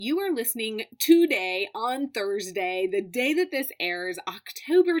You are listening today on Thursday, the day that this airs,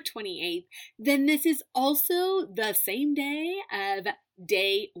 October 28th. Then this is also the same day of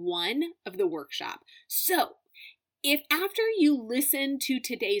day one of the workshop. So if after you listen to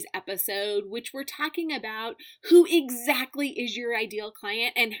today's episode, which we're talking about who exactly is your ideal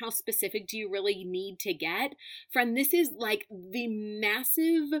client and how specific do you really need to get, friend, this is like the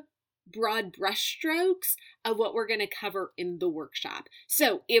massive broad brushstrokes of what we're going to cover in the workshop.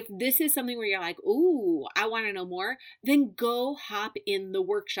 So if this is something where you're like, ooh, I want to know more, then go hop in the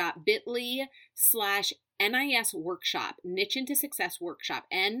workshop, bit.ly/NIS workshop, Niche into Success workshop,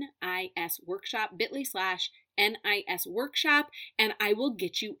 NIS workshop, bit.ly/NIS workshop, and I will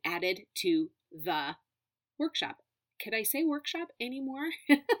get you added to the workshop. Could I say workshop anymore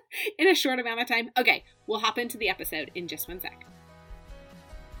in a short amount of time? Okay, we'll hop into the episode in just one sec.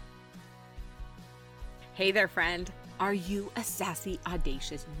 Hey there, friend. Are you a sassy,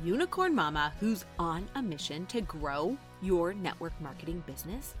 audacious unicorn mama who's on a mission to grow your network marketing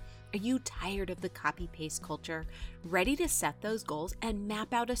business? Are you tired of the copy-paste culture, ready to set those goals and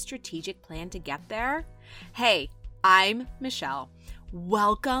map out a strategic plan to get there? Hey, I'm Michelle.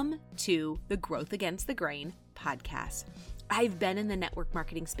 Welcome to the Growth Against the Grain podcast. I've been in the network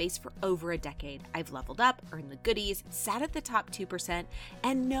marketing space for over a decade. I've leveled up, earned the goodies, sat at the top 2%,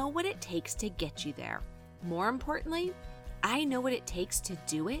 and know what it takes to get you there. More importantly, I know what it takes to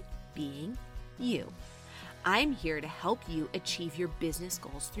do it being you. I'm here to help you achieve your business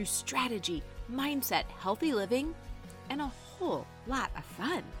goals through strategy, mindset, healthy living, and a whole lot of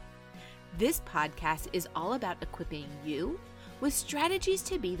fun. This podcast is all about equipping you with strategies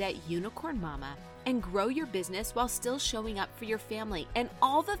to be that unicorn mama and grow your business while still showing up for your family and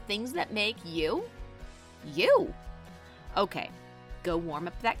all the things that make you, you. Okay, go warm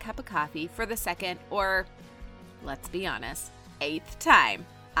up that cup of coffee for the second or, let's be honest, 8th time.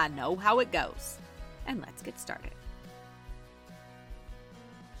 I know how it goes. And let's get started.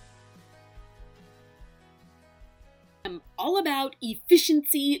 I'm all about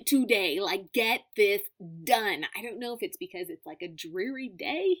efficiency today, like get this done. I don't know if it's because it's like a dreary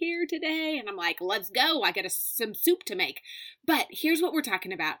day here today and I'm like, let's go, I got some soup to make. But here's what we're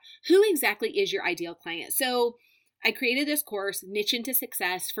talking about. Who exactly is your ideal client? So I created this course, Niche into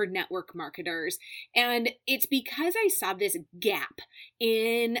Success for network marketers, and it's because I saw this gap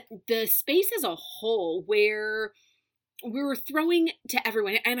in the space as a whole where we were throwing to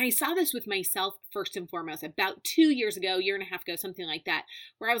everyone. And I saw this with myself first and foremost about 2 years ago, year and a half ago, something like that,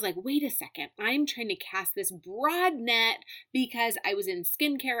 where I was like, wait a second, I'm trying to cast this broad net because I was in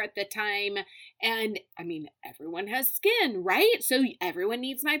skincare at the time. And I mean, everyone has skin, right? So everyone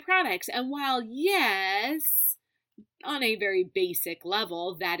needs my products. And while yes, on a very basic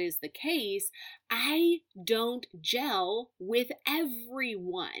level, that is the case, I don't gel with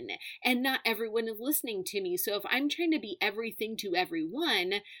everyone, and not everyone is listening to me. So if I'm trying to be everything to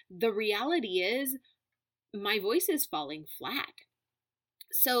everyone, the reality is my voice is falling flat.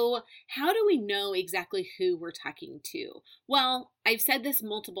 So how do we know exactly who we're talking to? Well, I've said this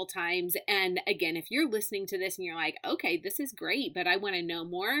multiple times. And again, if you're listening to this and you're like, okay, this is great, but I want to know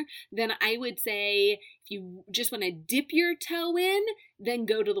more, then I would say if you just want to dip your toe in, then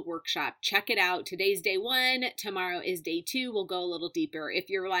go to the workshop. Check it out. Today's day one. Tomorrow is day two. We'll go a little deeper. If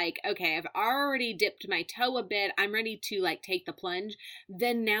you're like, okay, I've already dipped my toe a bit, I'm ready to like take the plunge,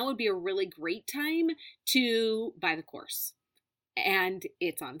 then now would be a really great time to buy the course. And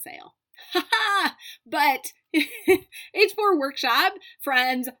it's on sale. But it's for workshop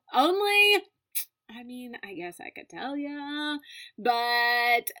friends only. I mean, I guess I could tell ya,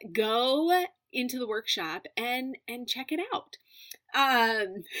 but go into the workshop and check it out.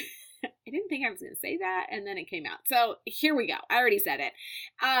 I didn't think I was going to say that, and then it came out. So here we go. I already said it.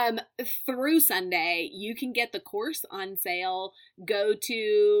 Through Sunday, you can get the course on sale. Go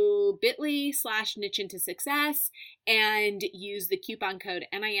to bit.ly/niche into success and use the coupon code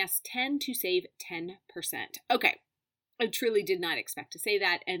NIS10 to save 10%. Okay. I truly did not expect to say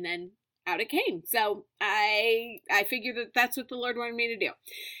that, and then out it came. So I figured that that's what the Lord wanted me to do.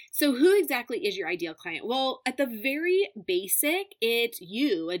 So who exactly is your ideal client? Well, at the very basic, it's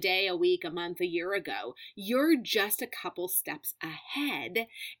you a day, a week, a month, a year ago. You're just a couple steps ahead.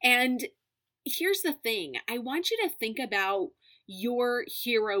 And here's the thing. I want you to think about your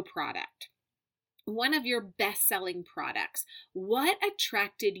hero product, one of your best-selling products. What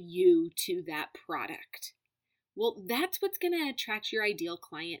attracted you to that product? Well, that's what's going to attract your ideal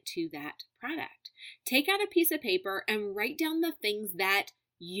client to that product. Take out a piece of paper and write down the things that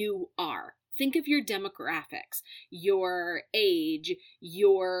you are. Think of your demographics, your age,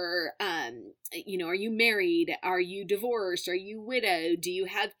 your, are you married? Are you divorced? Are you widowed? Do you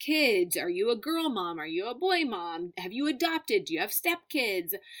have kids? Are you a girl mom? Are you a boy mom? Have you adopted? Do you have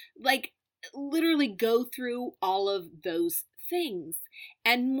stepkids? Like, literally go through all of those things.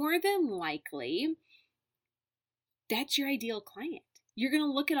 And more than likely, that's your ideal client. You're going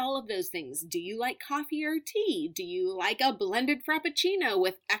to look at all of those things. Do you like coffee or tea? Do you like a blended frappuccino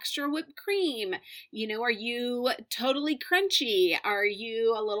with extra whipped cream? Are you totally crunchy? Are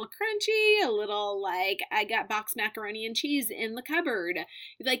you a little crunchy? A little like, I got boxed macaroni and cheese in the cupboard?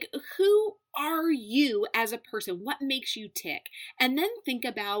 Like, who are you as a person? What makes you tick? And then think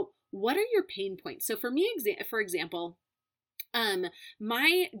about, what are your pain points? So for me, for example,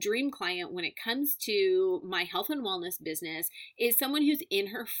 my dream client when it comes to my health and wellness business is someone who's in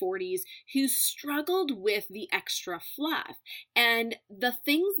her 40s who's struggled with the extra fluff. And the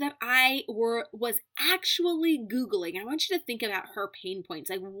things that I was actually Googling, I want you to think about her pain points.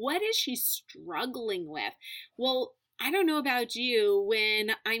 Like, what is she struggling with? Well, I don't know about you,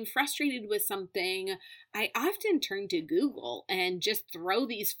 when I'm frustrated with something, I often turn to Google and just throw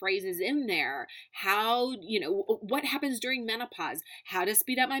these phrases in there. How, what happens during menopause, how to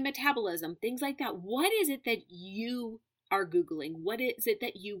speed up my metabolism, things like that. What is it that you are Googling? What is it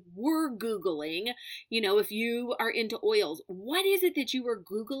that you were Googling? If you are into oils, what is it that you were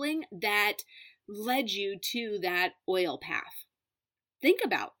Googling that led you to that oil path? Think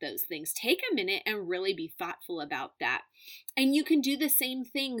about those things. Take a minute and really be thoughtful about that. And you can do the same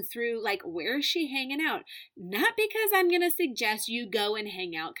thing through, like, where is she hanging out? Not because I'm going to suggest you go and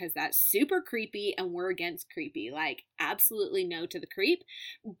hang out, because that's super creepy and we're against creepy. Like, absolutely no to the creep.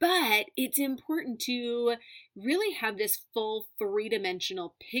 But it's important to really have this full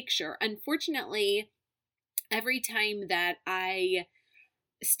 3-dimensional picture. Unfortunately, every time that I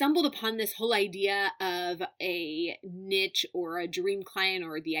stumbled upon this whole idea of a niche or a dream client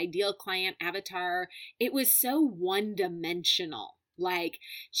or the ideal client avatar, it was so one-dimensional. Like,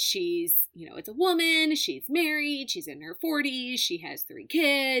 she's, it's a woman, she's married, she's in her 40s, she has 3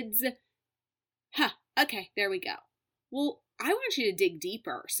 kids. Okay, there we go. Well, I want you to dig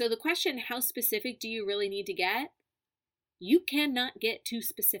deeper. So the question, how specific do you really need to get? You cannot get too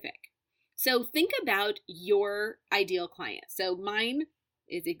specific. So think about your ideal client. So mine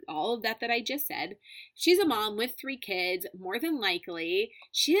is all of that I just said. She's a mom with 3 kids. More than likely,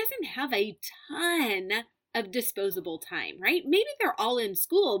 she doesn't have a ton of disposable time, right? Maybe they're all in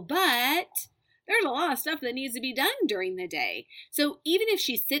school, but there's a lot of stuff that needs to be done during the day. So even if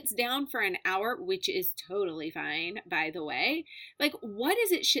she sits down for an hour, which is totally fine, by the way, like, what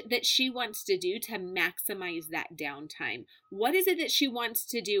is it that she wants to do to maximize that downtime? What is it that she wants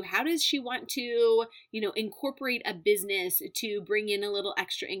to do? How does she want to, incorporate a business to bring in a little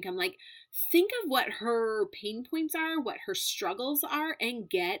extra income? Like, think of what her pain points are, what her struggles are, and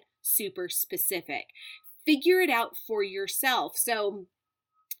get super specific. Figure it out for yourself. So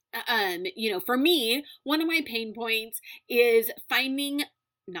for me, one of my pain points is creating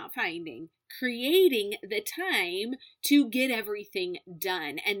the time to get everything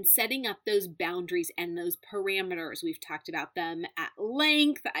done and setting up those boundaries and those parameters. We've talked about them at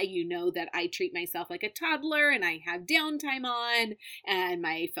length. You know that I treat myself like a toddler and I have downtime on and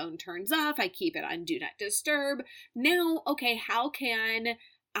my phone turns off. I keep it on Do Not Disturb. Now, okay, how can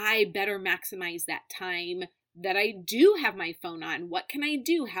I better maximize that time that I do have my phone on? What can I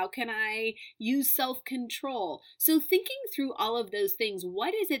do? How can I use self-control? So thinking through all of those things,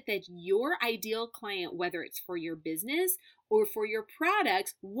 what is it that your ideal client, whether it's for your business or for your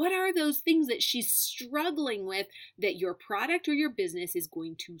products, what are those things that she's struggling with that your product or your business is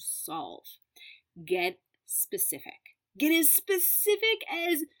going to solve? Get specific. Get as specific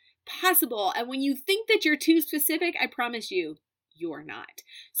as possible. And when you think that you're too specific, I promise you, you're not.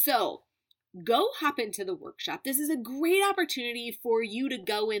 So go hop into the workshop. This is a great opportunity for you to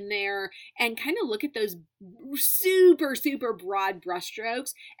go in there and kind of look at those super, super broad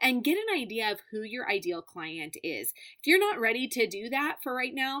brushstrokes and get an idea of who your ideal client is. If you're not ready to do that for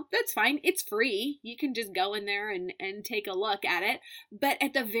right now, that's fine. It's free. You can just go in there and take a look at it. But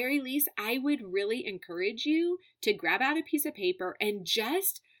at the very least, I would really encourage you to grab out a piece of paper and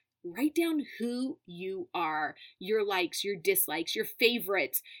just write down who you are, your likes, your dislikes, your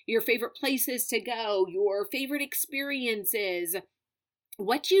favorite places to go, your favorite experiences,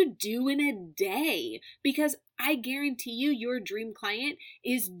 what you do in a day. Because I guarantee you, your dream client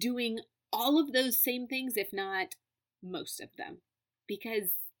is doing all of those same things, if not most of them.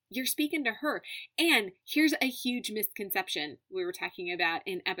 Because you're speaking to her. And here's a huge misconception we were talking about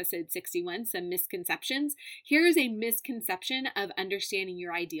in episode 61, some misconceptions. Here's a misconception of understanding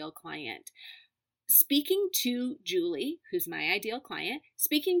your ideal client. Speaking to Julie, who's my ideal client,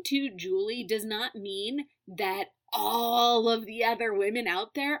 speaking to Julie does not mean that all of the other women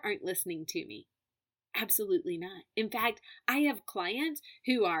out there aren't listening to me. Absolutely not. In fact, I have clients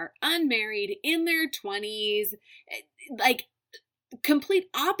who are unmarried, in their 20s, like complete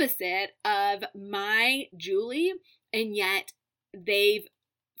opposite of my Julie, and yet I've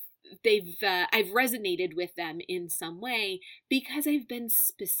resonated with them in some way because I've been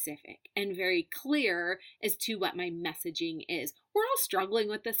specific and very clear as to what my messaging is. We're all struggling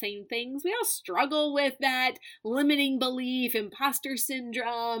with the same things. We all struggle with that limiting belief, imposter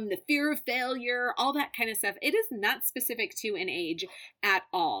syndrome, the fear of failure, all that kind of stuff. It is not specific to an age at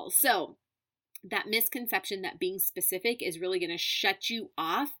all. So that misconception that being specific is really going to shut you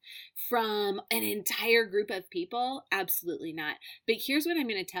off from an entire group of people, absolutely not. But here's what I'm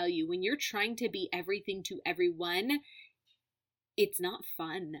going to tell you. When you're trying to be everything to everyone, it's not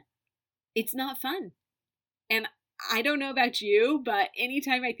fun. It's not fun. And I don't know about you, but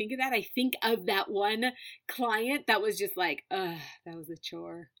anytime I think of that, I think of that one client that was just like, ugh, that was a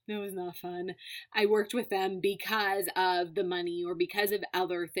chore. That was not fun. I worked with them because of the money or because of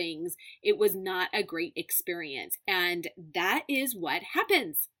other things. It was not a great experience. And that is what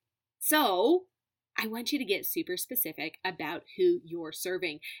happens. So I want you to get super specific about who you're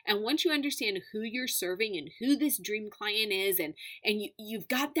serving. And once you understand who you're serving and who this dream client is, and you've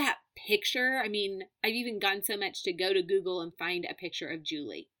got that picture. I mean, I've even gone so much to go to Google and find a picture of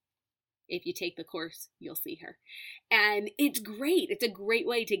Julie. If you take the course, you'll see her. And it's great. It's a great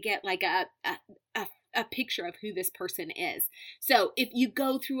way to get like a picture of who this person is. So if you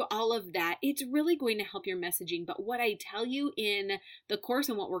go through all of that, it's really going to help your messaging. But what I tell you in the course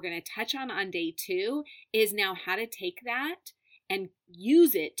and what we're going to touch on day 2 is now how to take that and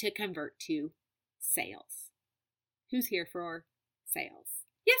use it to convert to sales. Who's here for sales?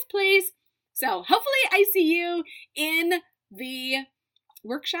 Yes, please. So hopefully I see you in the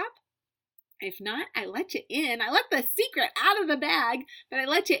workshop. If not, I let you in. I let the secret out of the bag, but I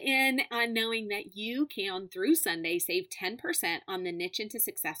let you in on knowing that you can, through Sunday, save 10% on the Niche into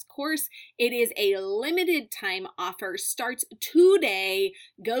Success course. It is a limited time offer, starts today,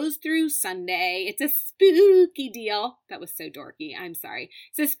 goes through Sunday. It's a spooky deal. That was so dorky. I'm sorry.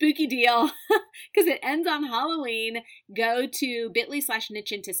 It's a spooky deal because it ends on Halloween. Go to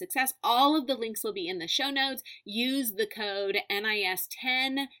bit.ly/niche into success. All of the links will be in the show notes. Use the code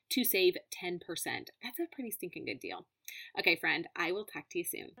NIS10 to save 10%. That's a pretty stinking good deal. Okay, friend, I will talk to you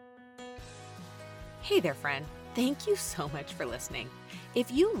soon. Hey there, friend. Thank you so much for listening.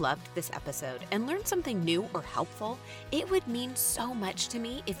 If you loved this episode and learned something new or helpful, it would mean so much to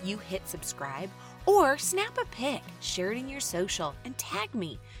me if you hit subscribe or snap a pic, share it in your social, and tag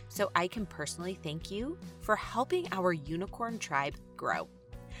me so I can personally thank you for helping our unicorn tribe grow.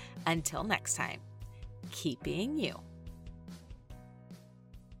 Until next time, keep being you.